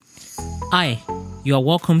Hi, you are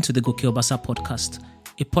welcome to the Goke Obasa podcast,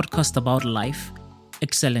 a podcast about life,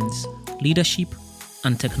 excellence, leadership,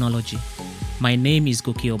 and technology. My name is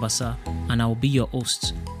Goke Obasa, and I will be your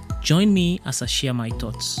host. Join me as I share my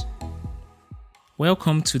thoughts.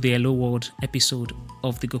 Welcome to the Hello World episode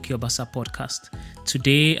of the Goke Obasa podcast.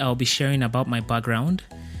 Today, I'll be sharing about my background,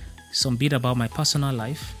 some bit about my personal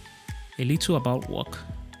life, a little about work,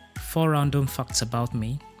 4 random facts about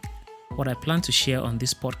me, what I plan to share on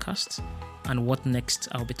this podcast, and what next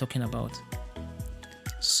I'll be talking about.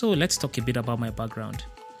 So let's talk a bit about my background.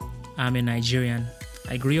 I'm a Nigerian.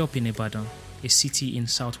 I grew up in Ibadan, a city in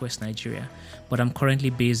southwest Nigeria, but I'm currently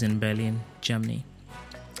based in Berlin, Germany.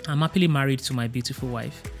 I'm happily married to my beautiful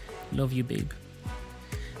wife. Love you, babe.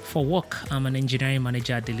 For work, I'm an engineering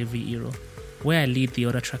manager at Delivery Hero, where I lead the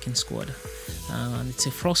order tracking squad. And it's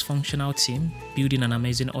a cross-functional team building an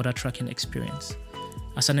amazing order tracking experience.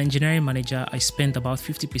 As an engineering manager, I spend about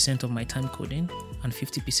 50% of my time coding and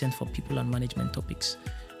 50% for people and management topics.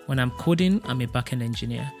 When I'm coding, I'm a backend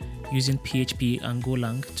engineer using PHP and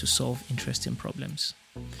Golang to solve interesting problems.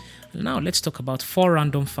 Now let's talk about 4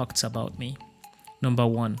 random facts about me. Number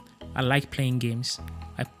 1, I like playing games.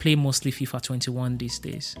 I play mostly FIFA 21 these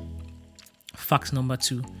days. Fact number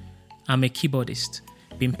 2, I'm a keyboardist.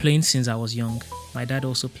 Been playing since I was young. My dad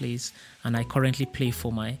also plays, and I currently play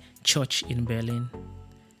for my church in Berlin.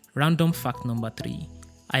 Random fact number 3,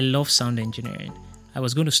 I love sound engineering. I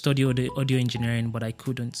was going to study audio engineering, but I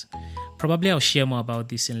couldn't. Probably I'll share more about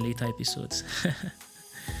this in later episodes.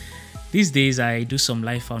 These days, I do some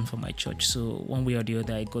live sound for my church, so one way or the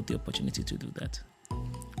other, I got the opportunity to do that.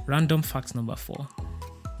 Random fact number 4,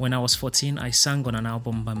 when I was 14, I sang on an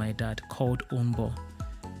album by my dad called Onbo.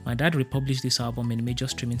 My dad republished this album in major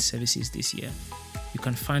streaming services this year. You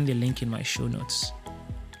can find the link in my show notes.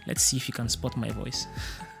 Let's see if you can spot my voice.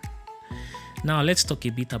 Now, let's talk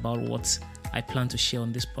a bit about what I plan to share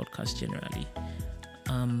on this podcast generally.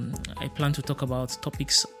 I plan to talk about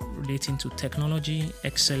topics relating to technology,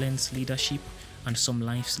 excellence, leadership, and some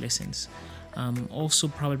life lessons. Also,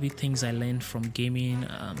 probably things I learned from gaming.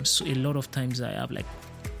 So a lot of times I have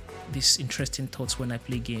these interesting thoughts when I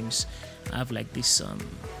play games. I have these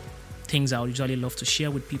things I usually love to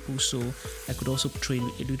share with people, so I could also trade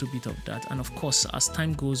a little bit of that. And of course, as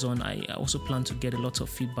time goes on, I also plan to get a lot of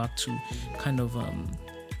feedback to kind of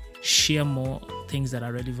share more things that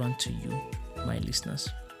are relevant to you, my listeners.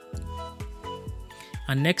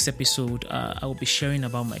 And next episode, I will be sharing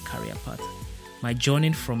about my career path, my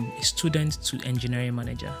journey from a student to engineering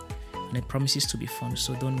manager, and it promises to be fun,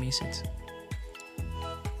 so don't miss it.